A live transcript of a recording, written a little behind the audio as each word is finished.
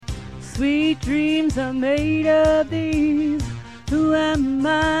Sweet dreams are made of these. Who am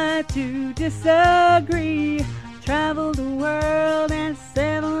I to disagree? Travel the world and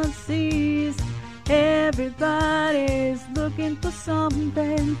seven seas. Everybody's looking for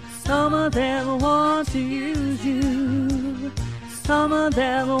something. Some of them want to use you. Some of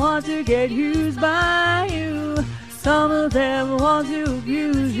them want to get used by you. Some of them want to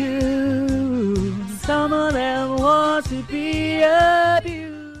abuse you. Some of them want to be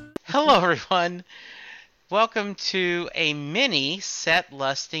abused. Hello, everyone. Welcome to a mini Set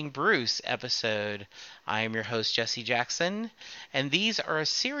Lusting Bruce episode. I am your host, Jesse Jackson, and these are a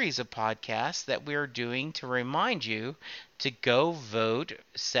series of podcasts that we're doing to remind you to go vote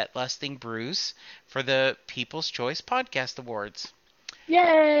Set Lusting Bruce for the People's Choice Podcast Awards.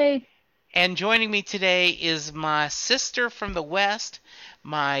 Yay! And joining me today is my sister from the West,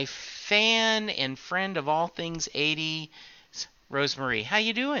 my fan and friend of all things 80's, Rosemarie. How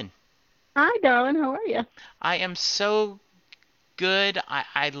you doing? Hi, darling. How are you? I am so good.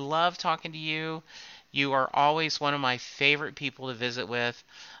 I love talking to you. You are always one of my favorite people to visit with.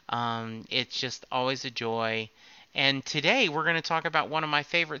 It's just always a joy. And today we're going to talk about one of my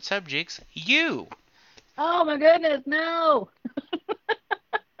favorite subjects, you. Oh, my goodness, no!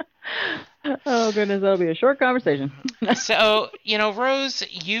 Oh, goodness, that'll be a short conversation. So, Rose,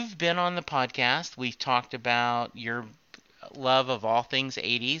 you've been on the podcast. We've talked about your love of all things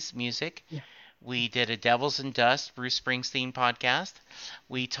 80's music. Yeah. We did a Devils and Dust Bruce Springsteen podcast.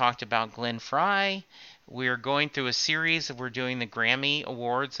 We talked about Glenn Frey. We're going through a series we're doing the Grammy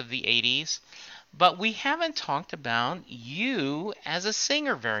Awards of the 80's. But we haven't talked about you as a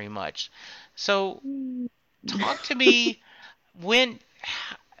singer very much. So talk to me when,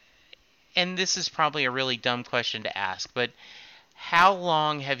 and this is probably a really dumb question to ask, but how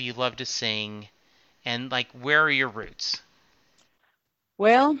long have you loved to sing, and where are your roots?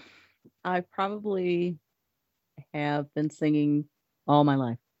 Well, I probably have been singing all my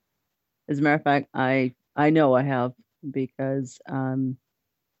life. As a matter of fact, I know I have because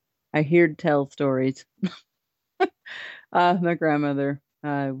I heard tell stories. My grandmother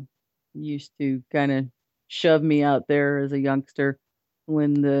used to kind of shove me out there as a youngster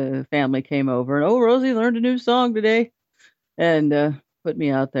when the family came over, and Rosie learned a new song today, and put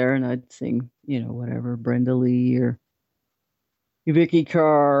me out there, and I'd sing, whatever, Brenda Lee or Vicky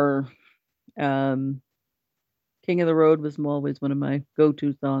Carr. King of the Road was always one of my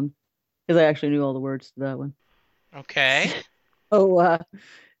go-to songs because I actually knew all the words to that one. Okay. Oh,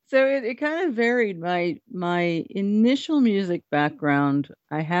 so it kind of varied. My initial music background,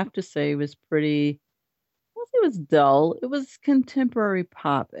 I have to say, was pretty. Well, it was dull. It was contemporary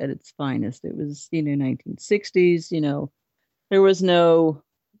pop at its finest. It was 1960s. There was no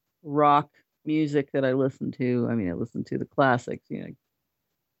rock music that I listened to. I mean, I listened to the classics.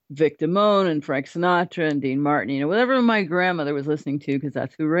 Vic Damone and Frank Sinatra and Dean Martin. Whatever my grandmother was listening to, because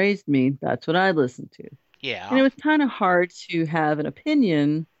that's who raised me. That's what I listened to. And Yeah. it was kind of hard to have an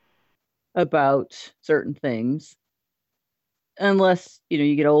opinion about certain things unless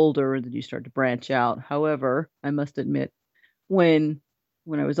you get older and then you start to branch out. However, I must admit, when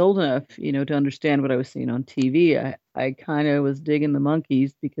I was old enough to understand what I was seeing on TV, I kind of was digging the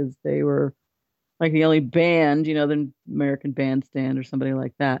Monkees because they were like the only band, the American Bandstand or somebody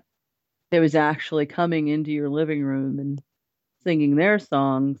like that was actually coming into your living room and singing their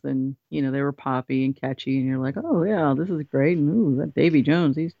songs, and they were poppy and catchy, and you're like, oh yeah, this is great, and ooh, that Davy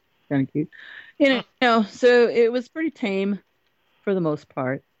Jones, he's kind of cute, so it was pretty tame for the most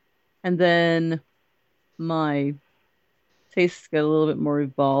part. And then my tastes got a little bit more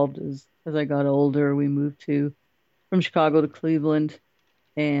evolved as I got older. We moved to from Chicago to Cleveland,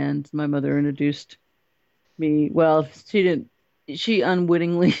 and my mother introduced me. Well, she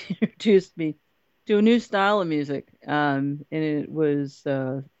unwittingly introduced me to a new style of music. And it was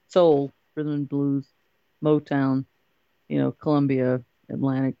soul, rhythm and blues, Motown, Columbia,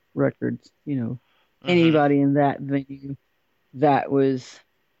 Atlantic Records, Mm-hmm. anybody in that venue that was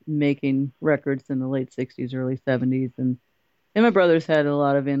making records in the late 60s, early 70s. And my brothers had a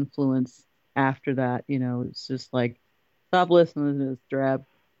lot of influence after that. It's just like, stop listening to this drab,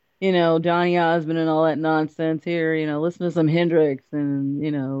 Johnny Osmond and all that nonsense here, listen to some Hendrix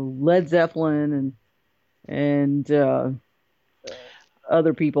and, Led Zeppelin and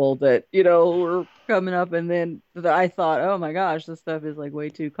other people that, were coming up. And then I thought, oh my gosh, this stuff is like way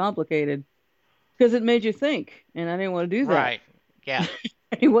too complicated because it made you think. And I didn't want to do that. Right. Yeah.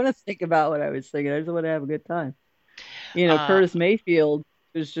 I didn't want to think about what I was thinking. I just want to have a good time. Uh, Curtis Mayfield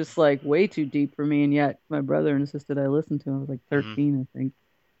was just like way too deep for me. And yet my brother insisted I listen to him. I was like mhm. 13, I think.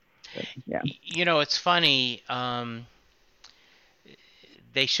 But, yeah. It's funny.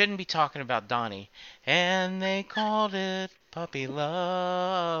 they shouldn't be talking about Donnie. And they called it puppy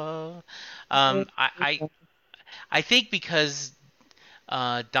love. Oh, Um, I, I, I think because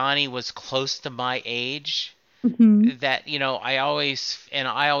Donnie was close to my age, mhm. that I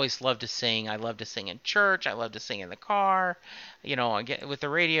always love to sing. I love to sing in church. I love to sing in the car. I get with the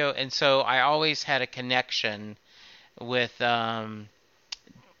radio, and so I always had a connection with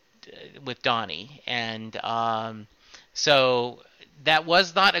with Donnie, and so that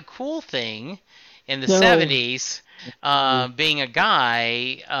was not a cool thing in the No. 70s. No. Being a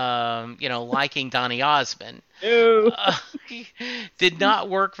guy, liking Donny Osmond, No. uh, did not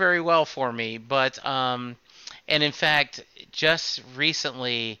work very well for me. But and in fact, just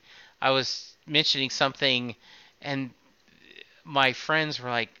recently, I was mentioning something, and my friends were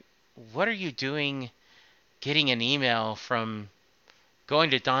like, "What are you doing? Getting an email from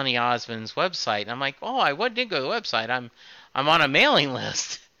going to Donny Osmond's website?" And I'm like, "Oh, I didn't go to the website. I'm on a mailing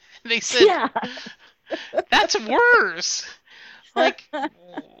list." They said, Yeah. "That's worse." Like,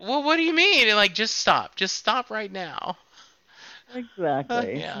 well, what do you mean? And like, just stop right now. Exactly.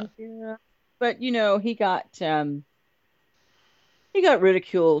 It's Yeah, like, yeah. But he got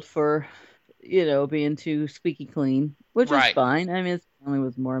ridiculed for, being too squeaky clean, which is right. fine. I mean, his family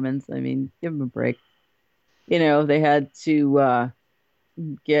was Mormons. I mean, give him a break. They had to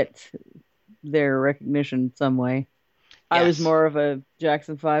get their recognition some way. I was Yes, more of a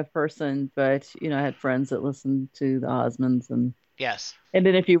Jackson 5 person, but I had friends that listened to the Osmonds, yes, and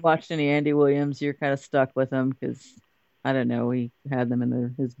then if you watched any Andy Williams, you're kind of stuck with him because I don't know, he had them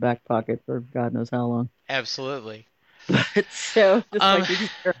in his back pocket for God knows how long. absolutely. But so just Um, like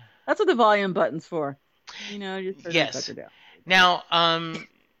that's what the volume button's for. You just turn that yes. sucker down. Now, I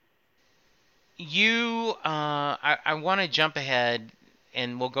want to jump ahead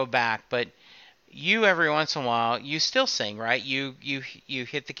and we'll go back, but you every once in a while you still sing, right? You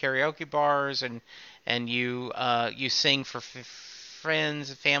hit the karaoke bars and you sing for friends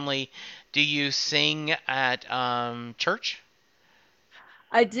and family. Do you sing at church?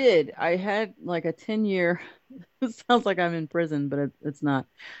 I did. I had like a 10-year. It sounds like I'm in prison, but it's not.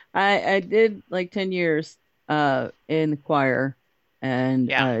 I did like 10 years in the choir and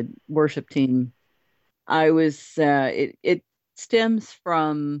Yeah. worship team. I was it stems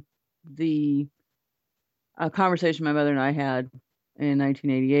from the conversation my mother and I had in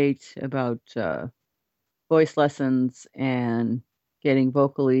 1988 about voice lessons and getting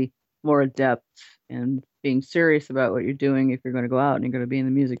vocally more adept and being serious about what you're doing if you're going to go out and you're going to be in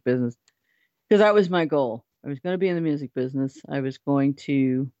the music business. Because that was my goal. I was going to be in the music business. I was going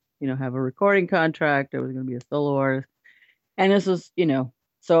to, have a recording contract. I was going to be a solo artist. And this was,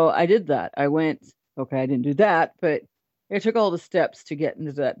 so I did that. I went, okay, I didn't do that, but I took all the steps to get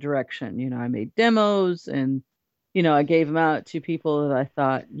into that direction. I made demos and, I gave them out to people that I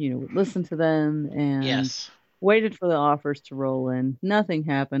thought, would listen to them and Yes. waited for the offers to roll in. Nothing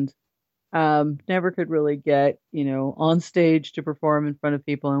happened. Never could really get, on stage to perform in front of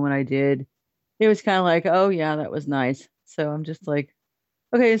people. And when I did, it was kind of like, oh yeah, that was nice. So I'm just like,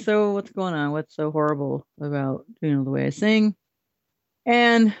 okay, so what's going on? What's so horrible about, the way I sing?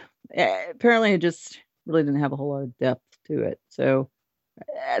 And apparently, it just really didn't have a whole lot of depth to it. So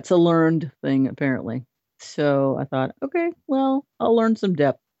it's a learned thing, apparently. So I thought, okay, well, I'll learn some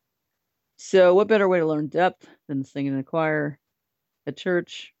depth. So what better way to learn depth than singing in a choir at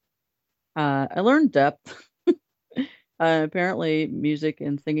church? I learned depth. Apparently, music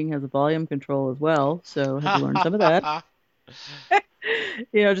and singing has a volume control as well. So I had to learn some of that.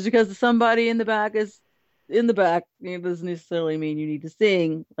 Just because somebody in the back is in the back, doesn't necessarily mean you need to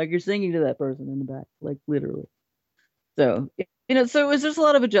sing like you're singing to that person in the back, like literally. So, so it was just a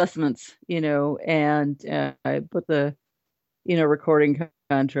lot of adjustments, and I put the, recording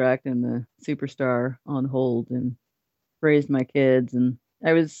contract and the superstar on hold and raised my kids. And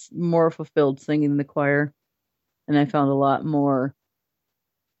I was more fulfilled singing in the choir. And I found a lot more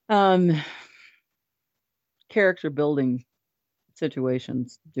um, character building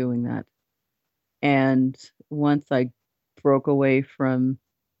situations doing that. And once I broke away from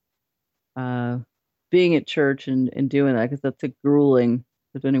uh, being at church and doing that, because that's a grueling,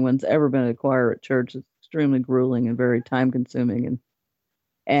 if anyone's ever been at a choir at church, it's extremely grueling and very time consuming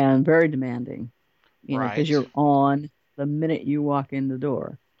and very demanding, because Right. you're on the minute you walk in the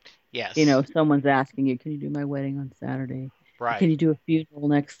door. Yes. If someone's asking you, can you do my wedding on Saturday? Can Right. you do a funeral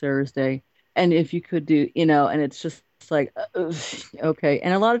next Thursday? And if you could do, and it's just like, okay.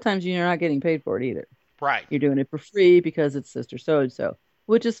 And a lot of times you're not getting paid for it either. Right. You're doing it for free because it's sister so and so,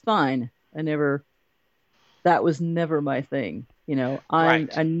 which is fine. That was never my thing. I'm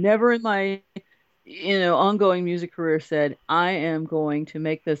Right. I never in my, ongoing music career said, I am going to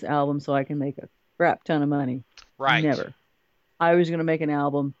make this album so I can make a crap ton of money. Right. Never. I was going to make an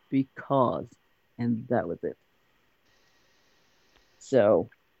album because, and that was it. So,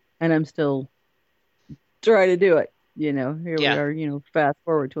 and I'm still trying to do it. Here we Yeah. are, fast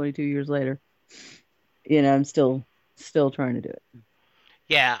forward 22 years later. I'm still trying to do it.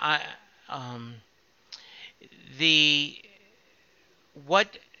 Yeah. Um, the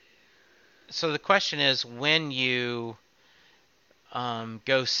what? So the question is, when you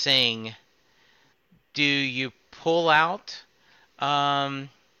go sing, do you pull out um,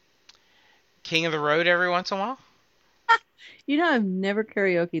 King of the Road every once in a while? I've never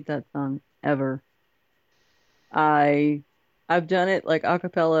karaokeed that song ever. I I've done it like a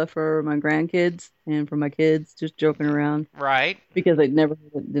cappella for my grandkids and for my kids, just joking around Right. because I never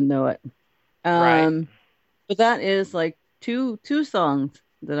didn't know it. Right. Um, but that is like two songs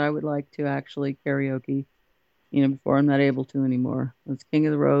that I would like to actually karaoke, before I'm not able to anymore. It's King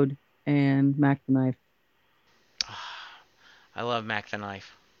of the Road and Mac the Knife. I love Mac the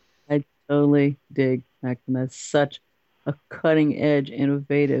Knife. I totally dig Mac the Knife. Such a cutting edge,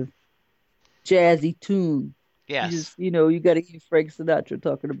 innovative, jazzy tune. Yes. You got to hear Frank Sinatra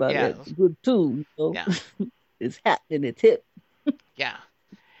talking about it. Yeah. It's a good tune, Yeah. It's hot and it's hip. Yeah.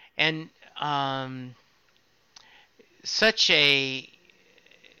 And um, such a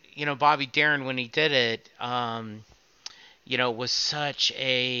Bobby Darin when he did it, was such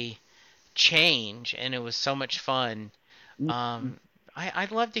a change, and it was so much fun. Mm, Um,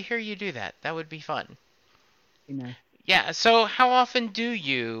 I'd love to hear you do that. That would be fun. be nice. Yeah. So how often do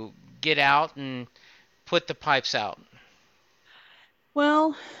you get out and put the pipes out?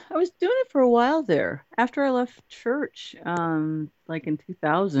 Well, I was doing it for a while there. After I left church, like in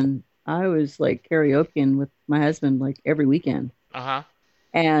 2000, I was like karaokeing with my husband like every weekend. Uh huh.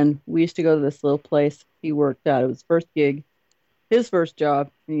 And we used to go to this little place he worked at. It was his first gig, his first job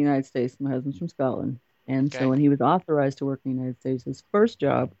in the United States. My husband's from Scotland. And so Okay. when he was authorized to work in the United States, his first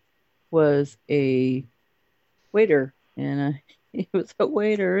job was a waiter. And he was a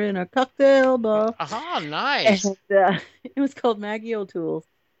waiter in a cocktail bar. Uh-huh, And nice. it was called Maggie O'Toole's.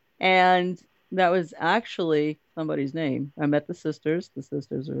 And that was actually somebody's name. I met the sisters. The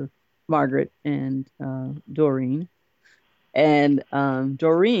sisters are Margaret and Doreen. And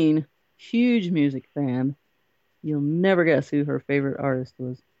Doreen, huge music fan. You'll never guess who her favorite artist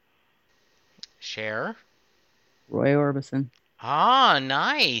was. Share. Roy Orbison. Ah,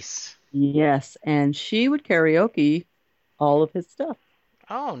 nice. Yes, and she would karaoke all of his stuff.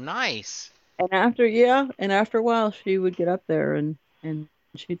 Oh, nice. And after a while, she would get up there and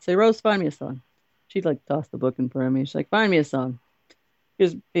she'd say, "Rose, find me a song." She'd like toss the book in front of me. She's like, "Find me a song."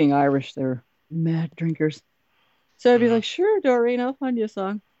 Because being Irish, they're mad drinkers. So I'd be Mhm. like, "Sure, Doreen, I'll find you a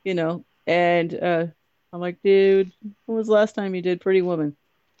song." And I'm like, "Dude, when was the last time you did Pretty Woman?"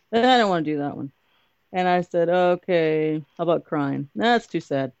 I don't want to do that one. And I said, "Okay, how about Crying?" That's too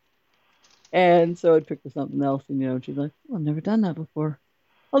sad. And so I'd pick for something else, and she's like, "Well, I've never done that before.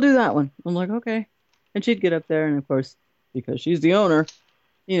 I'll do that one." I'm like, "Okay." And she'd get up there, and of course, because she's the owner,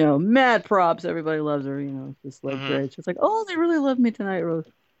 mad props. Everybody loves her. It's just like Mhm. great. She's like, "Oh, they really love me tonight, Rose."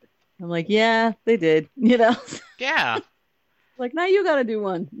 I'm like, "Yeah, they did." Yeah. Like, now you got to do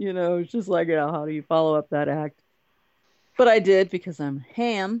one. It's just like, how do you follow up that act? But I did because I'm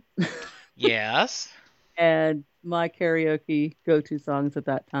ham, Yes. and my karaoke go-to songs at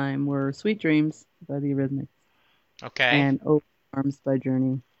that time were "Sweet Dreams" by the Eurythmics Okay. and "Open Arms" by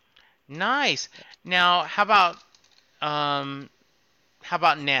Journey. Nice. Now, um how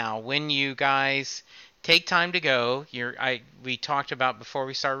about now when you guys take time to go? We talked about before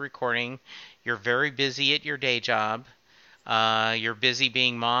we started recording, you're very busy at your day job. You're busy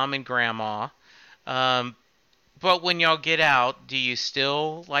being mom and grandma. Um, but when y'all get out, do you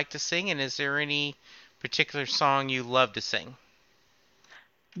still like to sing? And is there any particular song you love to sing?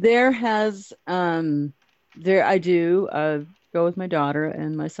 There has there I do go with my daughter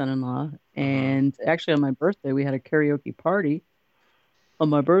and my son-in-law, Mm-hmm. and actually on my birthday we had a karaoke party on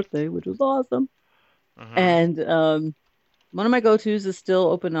my birthday, which was awesome. Mm-hmm. And one of my go-tos is still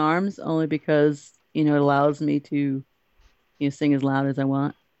Open Arms, only because it allows me to sing as loud as I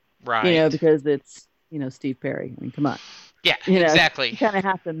want. Right. Because it's Steve Perry. I mean, come on. Yeah, You exactly. kind of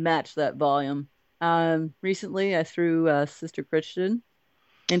have to match that volume. Recently I threw Sister Christian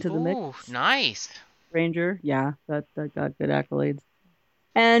into the mix. Ooh, nice. Ranger, yeah, that got good accolades.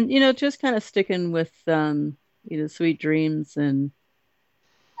 And just kind of sticking with Sweet Dreams, and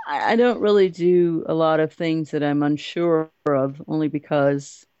I don't really do a lot of things that I'm unsure of, only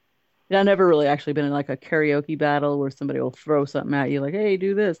because I've never really actually been in like a karaoke battle where somebody will throw something at you like, "Hey,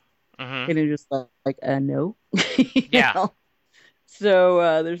 do this." Mm-hmm. And you're just no. You Yeah. know?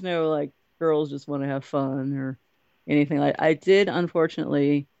 So there's no like girls just want to have fun or anything like. I did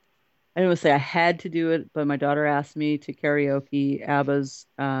unfortunately. I don't want to say I had to do it, but my daughter asked me to karaoke ABBA's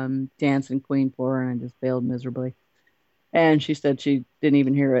 "Dancing Queen" for her, and I just failed miserably. And she said she didn't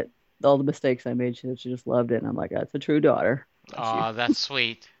even hear it. All the mistakes I made, she said she just loved it. And I'm like, that's a true daughter. Bless you. Aw, that's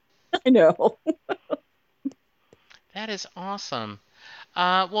sweet. I know. That is awesome.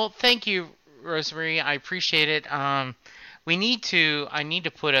 Well, thank you, Rosemary. I appreciate it. I need to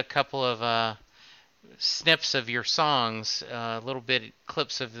put a couple of snips of your songs, a little bit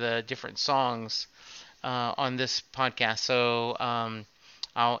clips of the different songs on this podcast. So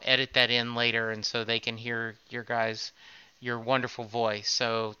I'll edit that in later, and so they can hear your wonderful voice.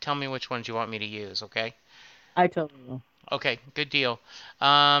 So tell me which ones you want me to use. Okay. I totally will. Okay. Good deal.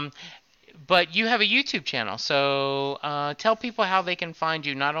 Um, but you have a YouTube channel, so tell people how they can find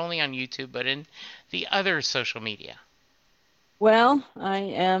you, not only on YouTube but in the other social media. Well, I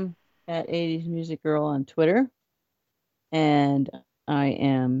am at 80's Music Girl on Twitter, and I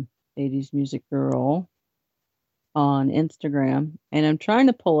am 80's Music Girl on Instagram. And I'm trying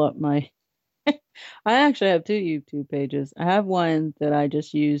to pull up my. I actually have two YouTube pages. I have one that I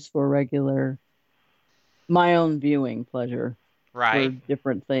just use for regular, my own viewing pleasure for Right.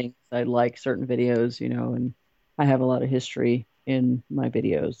 different things. I like certain videos, and I have a lot of history in my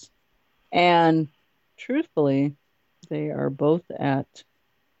videos. And truthfully, they are both at,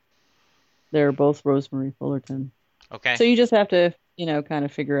 they're both Rosemarie Fullerton. Okay. So you just have to, kind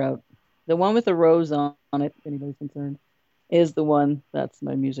of figure out the one with the rose on it, if anybody's concerned, is the one that's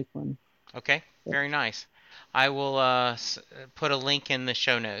my music one. Okay. So Very nice. I will put a link in the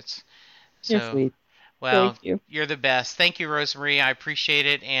show notes. you're So, sweet. Thank well, you. you're the best. Thank you, Rosemary. I appreciate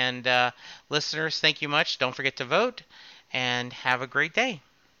it. And listeners, thank you much. Don't forget to vote and have a great day.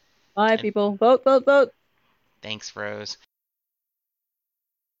 Bye, And people. Vote, vote, vote. thanks, Rose.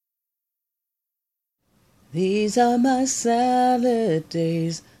 These are my salad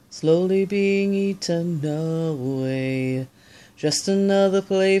days, slowly being eaten away. Just another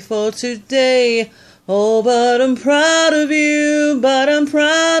play for today. Oh, but I'm proud of you, but I'm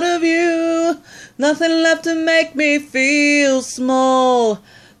proud of you. Nothing left to make me feel small.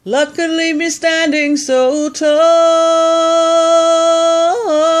 Luck could leave me standing so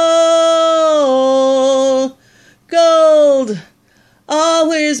tall. Gold.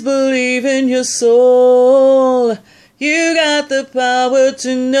 Always believe in your soul. You got the power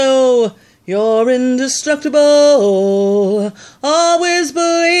to know you're indestructible. Always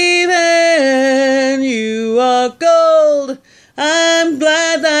believe in you are gold. I'm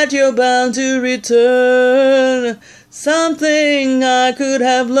glad that you're bound to return. Something I could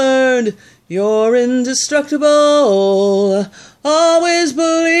have learned. You're indestructible. Always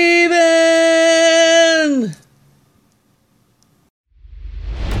believe in.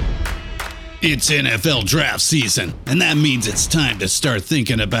 It's NFL draft season, and that means it's time to start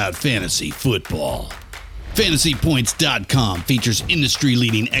thinking about fantasy football. FantasyPoints.com features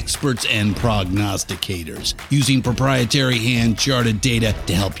industry-leading experts and prognosticators using proprietary hand-charted data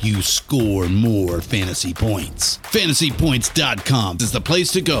to help you score more fantasy points. FantasyPoints.com is the place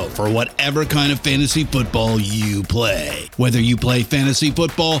to go for whatever kind of fantasy football you play. Whether you play fantasy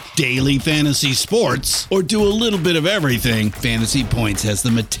football, daily fantasy sports, or do a little bit of everything, Fantasy Points has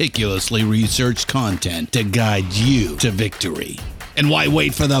the meticulously researched content to guide you to victory. And why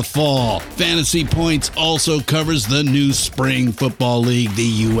wait for the fall? Fantasy Points also covers the new spring football league,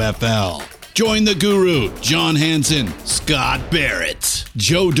 the UFL. Join the guru, John Hansen, Scott Barrett,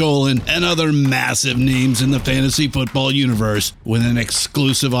 Joe Dolan, and other massive names in the fantasy football universe with an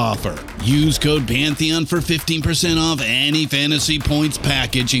exclusive offer. Use code Pantheon for 15% off any Fantasy Points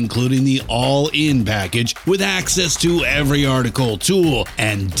package, including the all-in package, with access to every article, tool,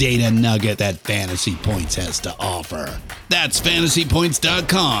 and data nugget that Fantasy Points has to offer. That's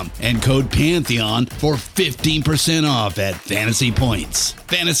FantasyPoints.com and code Pantheon for 15% off at Fantasy Points.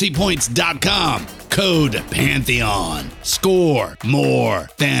 FantasyPoints.com, code Pantheon. Score more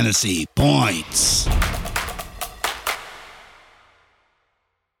fantasy points.